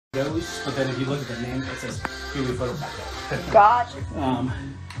Those, but then if you look at the name, it says Huey Photo Pack. Gotcha.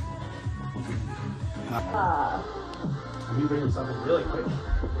 Let me bring you something really quick.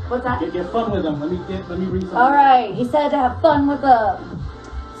 What's that? Get fun with them. Let me read something. All right, he said to have fun with them.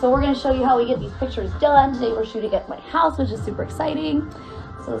 So we're gonna show you how we get these pictures done. Today we're shooting at my house, which is super exciting.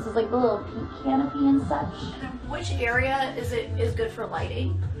 So this is like the little pink canopy and such. Which area is good for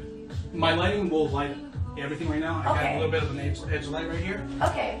lighting? My lighting will light everything right now. I have a little bit of an edge light right here.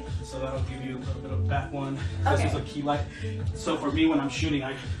 Okay. So that'll give you a little bit of back one. Okay. This is a key light. So for me, when I'm shooting,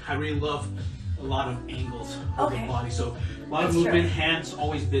 I really love a lot of angles of the body. So a lot of movement, hands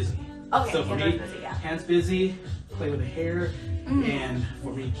always busy. Okay, so for me, busy, yeah. hands busy, play with the hair, and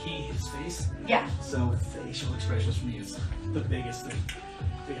for me, key is face. Yeah. So facial expressions for me is the biggest thing.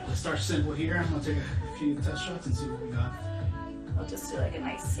 So yeah, let's start simple here. I'm gonna take a few test shots and see what we got. I'll just do like a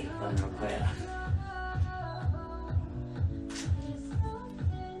nice safe one real quick.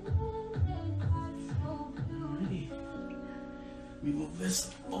 Alrighty. Let me move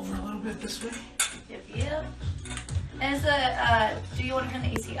this over a little bit this way. Yep. And is do you want to turn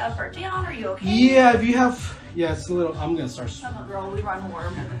the AC up or down? Are you okay? Yeah, if you have, it's a little, I'm gonna start. I'm a girl, we run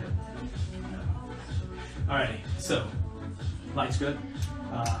warm. Alrighty, so, light's good.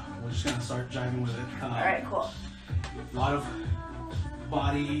 We're just gonna start jiving with it. Alright, cool. A lot of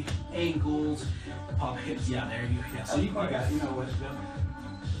body, ankles, pop hips. Yeah, there you go. Yeah, so you got it. You know what to do.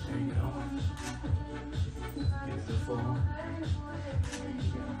 There you go. Get the full.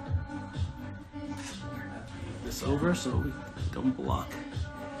 This over so we don't block.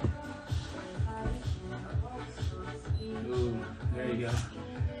 Ooh, there you go.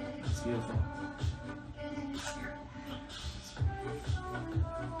 That's beautiful.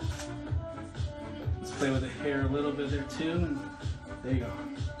 Let's play with the hair a little bit there too, and there you go.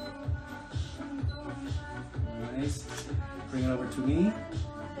 Nice. Bring it over to me.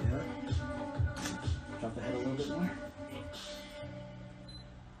 Yeah. Drop the head a little bit more.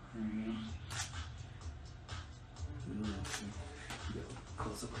 There you go.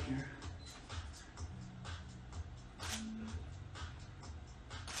 Close up here.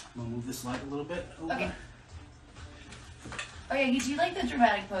 I'm gonna move this light a little bit over. Okay. Okay, you do like the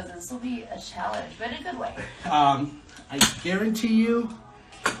dramatic poses. This will be a challenge, but in a good way. I guarantee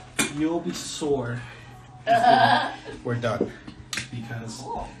you'll be sore before we're done. Because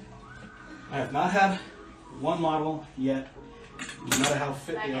I have not had one model yet, no matter how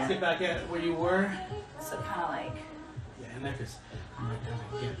fit they are. Get back at where you were. So kind of like... Yeah, and that is, I'm not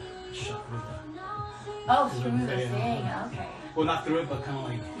gonna get shot with that. Oh, through the thing, okay. Well, not through it, but kind of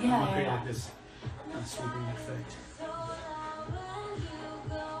like, I'm gonna create like this kind of sweeping effect.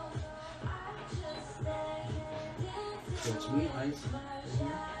 So it's me, eyes.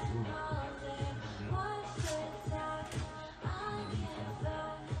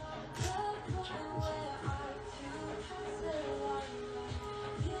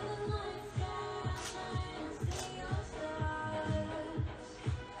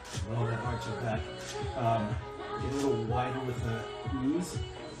 Roll that arch of that. Get a little wider with the knees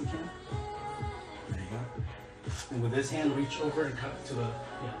if you can. There you go. And with this hand, reach over and cut to the,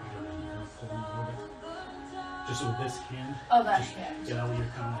 pull them a little bit. Just with this hand. Oh, that hand. Get out where you're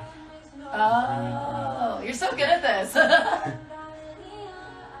kind of like. Oh, you're so good at this.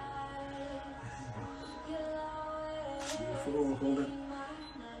 Beautiful, hold it.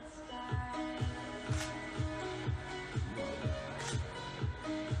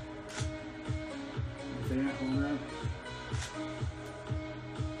 There, hold that.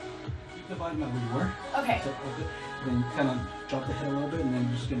 Keep the body where you were. Okay. Then kind of drop the head a little bit, and then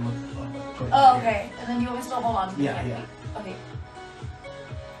you're just gonna look towards Oh, okay. And then you always still hold on to the Yeah. Okay.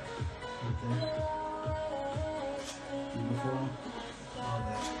 Right there. Beautiful.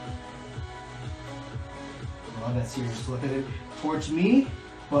 All that serious. Look at it towards me,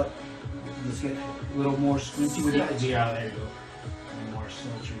 but let's get a little more squinty with that. Yeah, there you go. A little more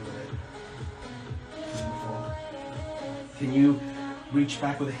symmetry with it. Beautiful. Can you reach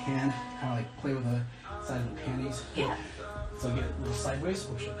back with a hand, kind of like play with the side of the panties? Yeah. So get a little sideways.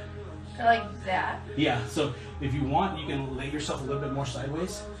 Push it. Like that? Yeah, so if you want, you can lay yourself a little bit more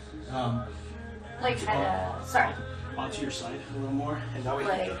sideways. Like kind of, sorry. Onto your side a little more, and that way.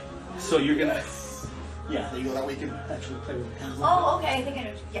 Like, so you're gonna, yeah, there you go. That way you can actually play with the hands. Oh, okay. I think I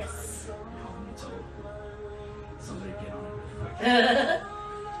know. Yes. Somebody get on it.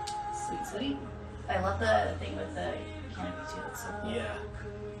 Sweet, sweet. I love the thing with the canopy too. It's so cool. Yeah.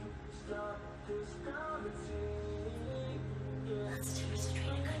 That's too much to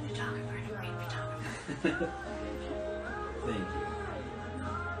train a good photographer and a great photographer. Thank you.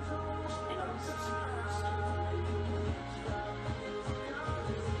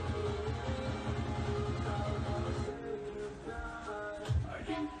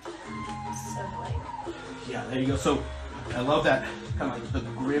 Yeah, there you go. So I love that kind of like the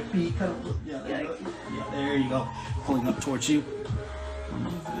grippy kind of look. Yeah, there you go. Pulling up towards you.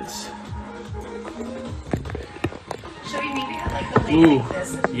 Move this. Should we maybe have like the leg like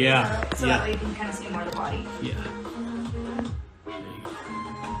this? Yeah. So that way you can kind of see more of the body. Yeah.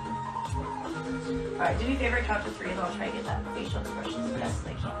 Alright, do me a favor, count to 3 and I'll try to get that facial expression as best as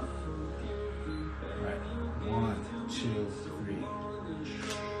I can. Alright. 1, 2, 3.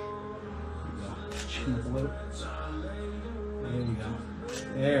 Chin up a little. There you go.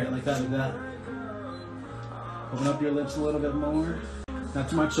 There, like that, like that. Open up your lips a little bit more. Not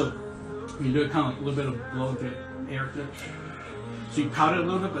too much, so you can do it kind of like a little bit of blow through air through. So you pout it a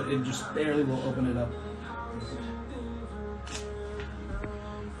little bit, but it just barely will open it up.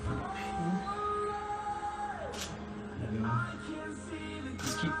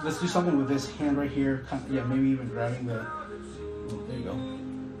 Let's do something with this hand right here. Yeah, maybe even grabbing the. Oh, there you go.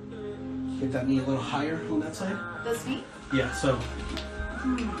 Get that knee a little higher on that side. This knee? Yeah. So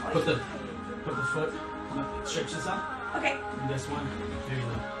put the foot. Stretch this out. Okay. And this one. There you go.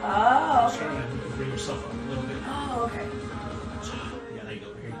 Oh. Okay. Try to bring yourself up a little bit. Oh, okay. Yeah, there you go.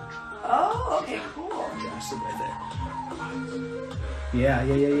 Here you go. Oh, okay, cool. Yeah, sit right there.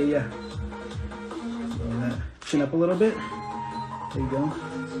 Yeah. So that chin up a little bit. There you go.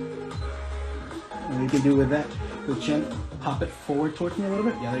 And you can do with that, the chin, pop it forward towards me a little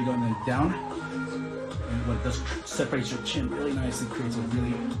bit. Yeah, there you go, and then down. And what it does separates your chin really nicely, creates a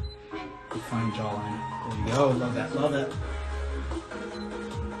really defined jawline. There you go, love that, love that.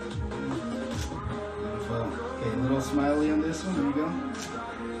 Beautiful. Okay, a little smiley on this one, there you go.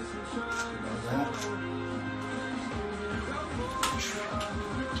 Love that.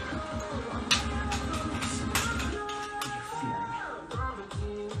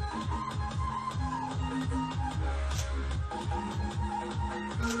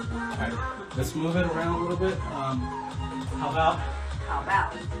 Let's move it around a little bit. How about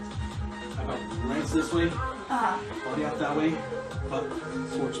legs this way, body out that way, but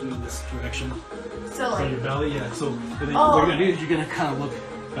towards me this direction. So like your belly, yeah. So what you're gonna do is you're gonna kind of look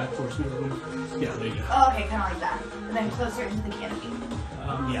back towards me. Yeah, there you go. Oh, okay, kind of like that, and then closer into the canopy.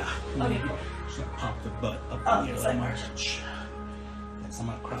 Yeah. Okay, cool. Just gonna pop the butt up in here. Yes, I'm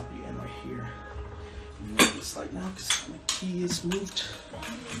gonna crop you in right here. Move this like now because my key is moved.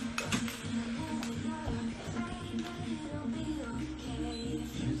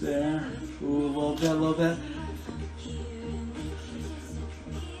 There. Ooh, love that, love that.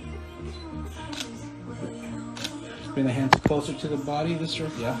 Just bring the hands closer to the body. This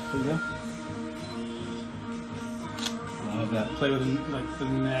right, yeah, there you go. Love that. Play with like the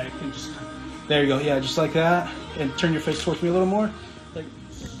neck and just there you go. Yeah, just like that. And turn your face towards me a little more. Like.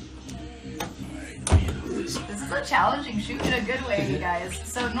 This is a challenging shoot in a good way, you guys.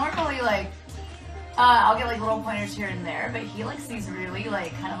 So normally, like. I'll get like little pointers here and there, but he likes these really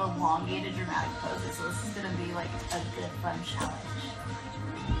like kind of elongated dramatic poses, so this is gonna be like a good fun challenge.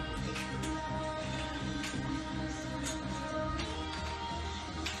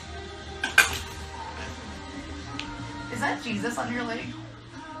 Is that Jesus on your leg?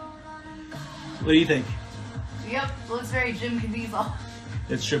 What do you think? Yep, looks very Jim Caviezel.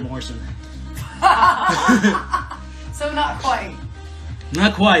 It's Jim Morrison. So not quite.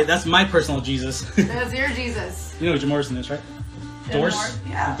 Not quite. That's my personal Jesus. That's your Jesus. You know who Jim Morrison is, right? Doors?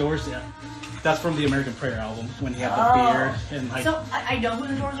 Yeah. The Doors, yeah. That's from the American Prayer album when he had the beard and like. So I know who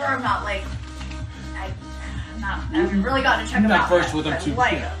the Doors are. I'm not like. I've really got to check them out. Not first with them too.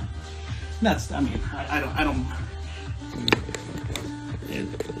 Like yeah. That's. I mean, I don't.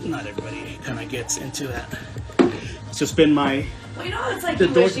 Not everybody kind of gets into that. It's just been my. Well, you know, it's like you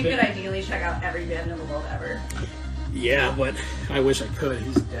wish you could ideally check out every band in the world ever. Yeah, but I wish I could.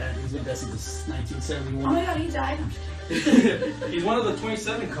 He's dead. He's been dead since 1971. Oh my god, he died. He's one of the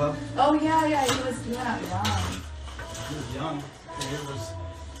 27 Club. Oh yeah, he went out young. He was young. Career was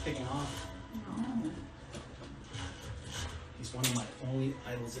taking off. Oh. He's one of my only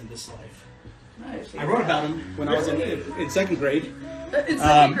idols in this life. Nice. I wrote about him when I was in second grade. In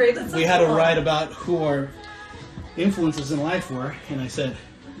second grade, that's we had to write about who our influences in life were, and I said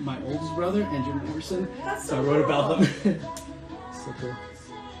my oldest brother and Jim Morrison. That's so I wrote about them. So cool.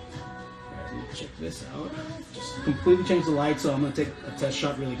 Alright, check this out. Just completely changed the light, so I'm gonna take a test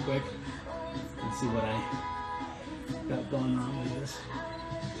shot really quick and see what I got going on with this.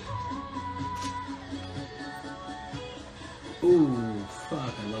 Ooh, fuck!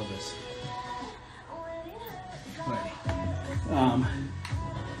 I love this. Alrighty.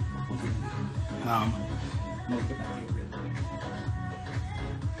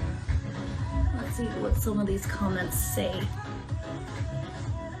 Let's see what some of these comments say.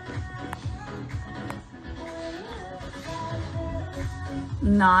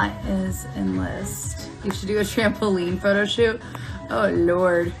 not is enlist. You should do a trampoline photo shoot. Oh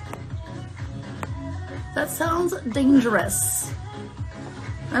Lord. That sounds dangerous.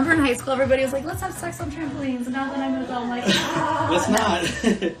 Remember in high school, everybody was like, let's have sex on trampolines. And now that I'm an adult, I'm like, let's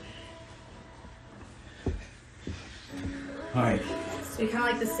not. All right. So you kind of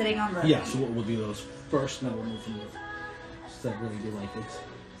like the sitting on the... Yeah, so we'll do those first, and then we'll move from the... So I really do like this.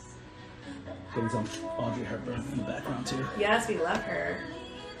 Getting some Audrey Hepburn in the background too. Yes, we love her.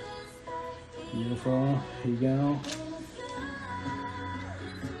 Beautiful. Here you go.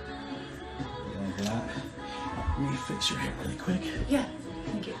 Like that. Let me fix your hair really quick. Yeah,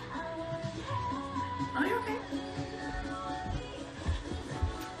 thank you. Oh, you're okay.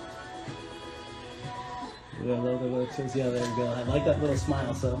 Yeah, I love the way it says, yeah, there you go. I like that little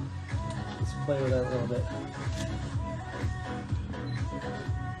smile, so let's play with that a little bit.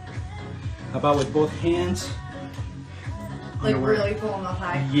 How about with both hands? Like underwear. really pulling up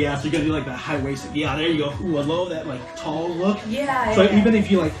high. Yeah, so you're gonna do like that high waisted. Yeah, there you go. Ooh, I love that like tall look. Yeah. So yeah. even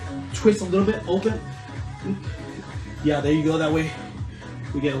if you like twist a little bit open, yeah, there you go. That way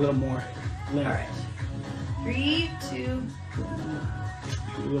we get a little more length. All right. 3, 2.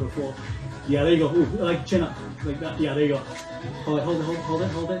 Beautiful. Yeah, there you go. Ooh, like chin up, like that. Yeah, there you go. Hold it, hold it, hold it,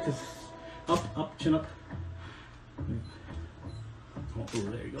 hold it. Just up, chin up. Oh,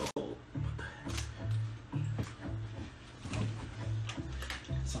 there you go.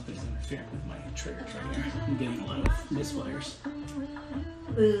 Something's interfering with my triggers right here. I'm getting a lot of misfires.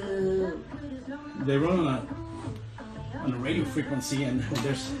 Ooh. They run on a radio frequency, and when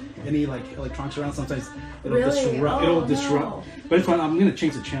there's any like electronics around, sometimes it'll Really? disrupt. Oh, It'll disrupt. no. But it's fine. I'm gonna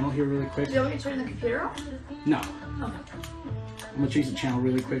change the channel here really quick. Do you want me to turn the computer off? No, Okay. I'm gonna change the channel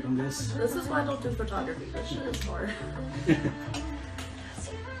really quick on this. This is why I don't do photography. This shit is hard.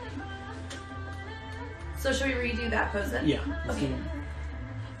 So should we redo that pose then? Yeah. Let's Okay. do it.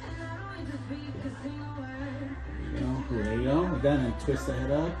 There you go. Like that, and twist the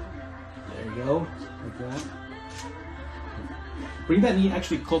head up. There you go. Like that. Bring that knee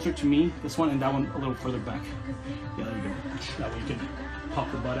actually closer to me, this one, and that one a little further back. Yeah, there you go. That way you can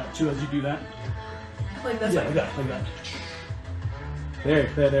pop the butt out too as you do that. Like this? Yeah, like that, like that.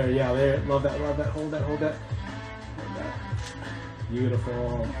 There, yeah, there. Love that, hold that. Hold that.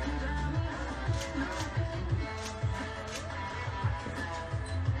 Beautiful.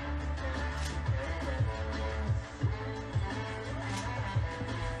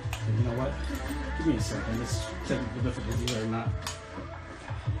 You know what? Give me a second. This technical difficulties are not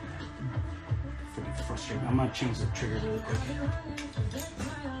freaking frustrating. I'm gonna change the trigger really quick.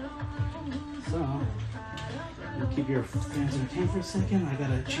 So, you keep your hands entertained for a second. I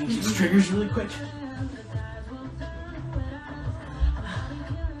gotta change these triggers really quick.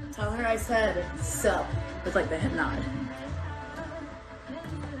 Tell her I said sup with like the head nod.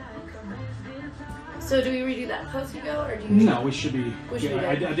 So do we redo that pose you go, or do you? No, we should be. We should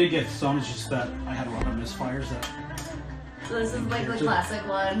Yeah, be I did get some. It's just that I had a lot of misfires. That. So this is like the classic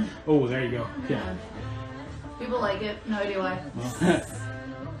one. Oh, there you go. Yeah. People like it. No idea why.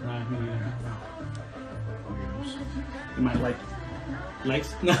 Well, me neither. You might like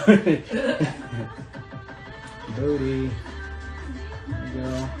legs. No. Booty. There you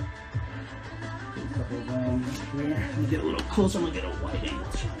go. Get a couple of them here. Let me get a little closer. I'm gonna get a wide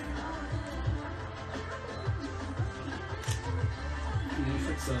angle shot. And then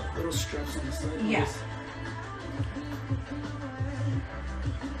fix the little straps on the side. of Yeah. this.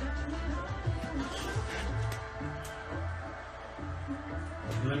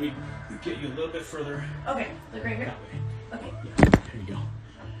 Let me get you a little bit further. Okay, like right here. That way. Okay. Yeah,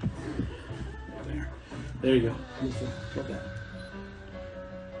 there you go. There you go. Got that.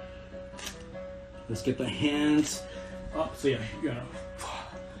 Let's get the hands up. So yeah, you gotta.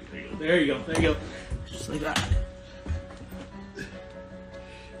 There you go. There you go. Just like that.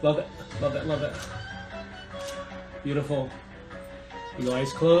 Love it. Love that. Love that. Beautiful. Your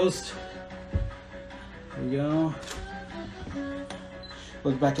eyes closed. There you go.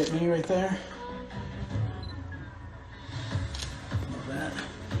 Look back at me right there. Love that.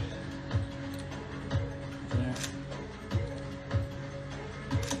 There.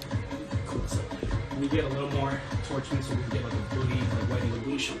 Cool. So let me get a little more towards me so we can get like a booty, like white and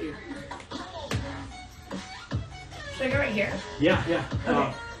booty shot here. Should I go right here? Yeah, yeah.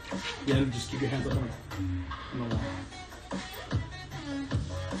 Okay. Yeah, just keep your hands up on the wall.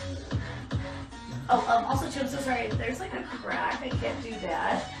 Oh, also too, I'm so sorry. There's like a crack. I can't do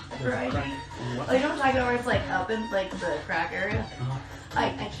that for ID. What? Oh, you know what I'm talking about where it's like up in like the crack area? Uh-huh. I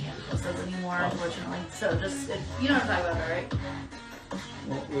can't post those anymore, unfortunately. So just, you know what I'm talking about, right?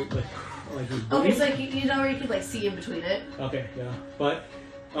 Well, wait, like his Okay, booty. so like, you know where you could like see in between it. Okay, yeah, but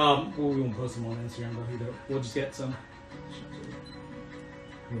well, we won't post them on Instagram, but we'll just get some.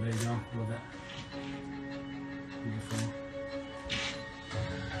 Well, there you go. Love that. Beautiful.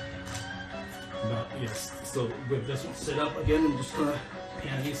 But yes, so with this one, sit up again and just gonna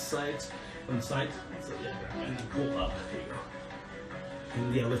pan these sides from the side. So yeah, and then pull up. There you go.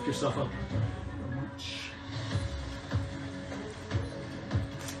 And yeah, lift yourself up.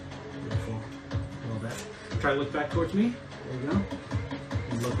 Beautiful. Love that. Try to look back towards me. There you go.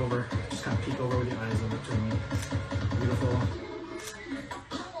 And look over. Just kind of peek over with your eyes over to me. Beautiful.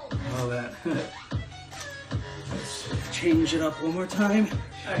 Love that. Let's change it up one more time.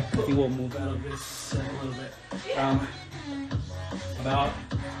 All right, cool. We'll move out of this a little bit. About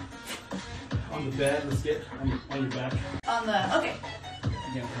on the bed. Let's get on your back. On the okay.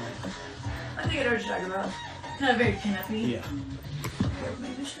 Again, I think I know what you're talking about. Kind of very canopy. yeah.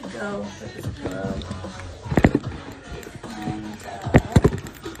 Maybe we should go with this pillow.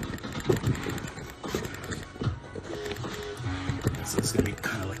 So it's gonna be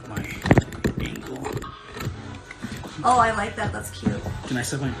kind of like my angle. Oh, I like that. That's cute. Can I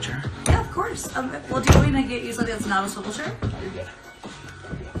sit on your chair? Yeah, of course. Well, do you want me to get you something that's not a swivel chair? Oh, you're good.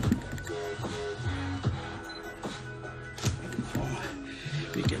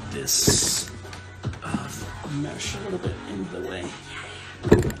 Let me get this mesh a little bit in the way.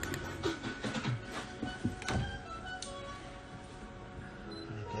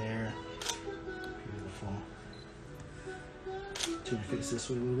 Right there. Beautiful. Turn your face this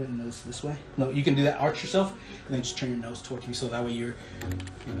way a little bit and nose this way. No, you can do that. Arch yourself and then just turn your nose towards me so that way you're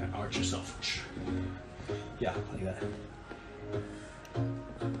gonna arch yourself. Yeah, like that.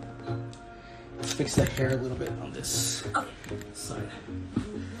 Let's fix the hair a little bit on this side.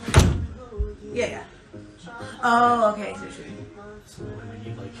 Yeah. Oh, okay. So when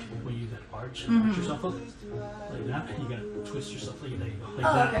you that arch yourself up like that, you gotta twist yourself like that.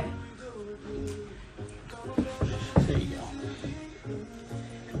 Like that. Okay. There you go.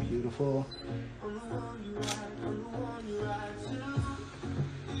 Beautiful.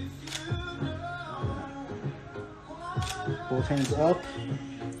 Both hands up.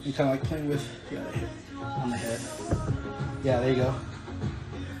 And kind of like playing with the hip on the head. Yeah, there you go.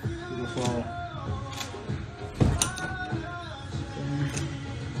 Beautiful.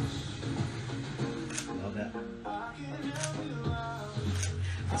 Love that.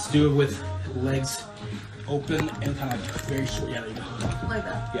 Let's do it with legs open and kind of like very short. Yeah, there you go. Like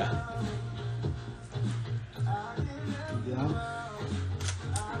that. Yeah. Down.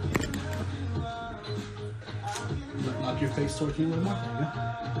 Knock your face towards me a little more. There you go.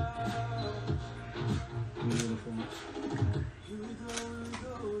 Beautiful.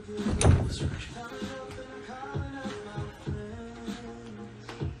 This direction.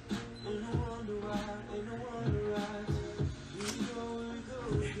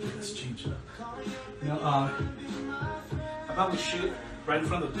 Let's change it up. You know, how about we shoot right in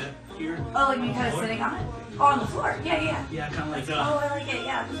front of the bed here? Oh, like me kind of sitting on it? Oh, on the floor. Yeah, yeah. Yeah, kind of like Oh, I like it.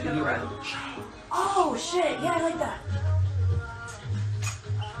 Yeah, just go the road. Oh, shit. Yeah, I like that.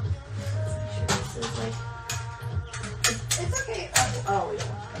 It's okay. Oh, we don't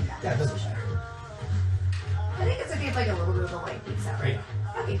want to come down. Yeah, it doesn't matter. I think it's okay if like a little bit of the light peeks out, right?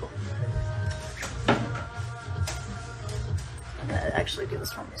 Okay, cool. I'm gonna actually do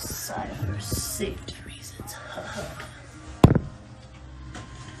this from the side for safety reasons.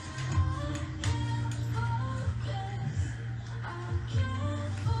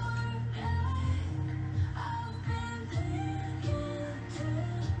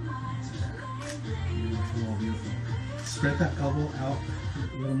 Beautiful. Spread that elbow out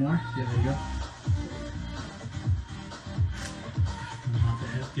a little more. Yeah, there you go. Not the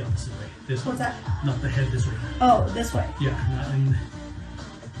head the opposite way. This What's way. that? Not the head this way. Oh, this way. Yeah, not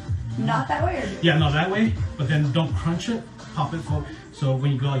in. Not that way, or Yeah, no, that way. But then don't crunch it. Pop it forward. So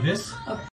when you go like this, okay.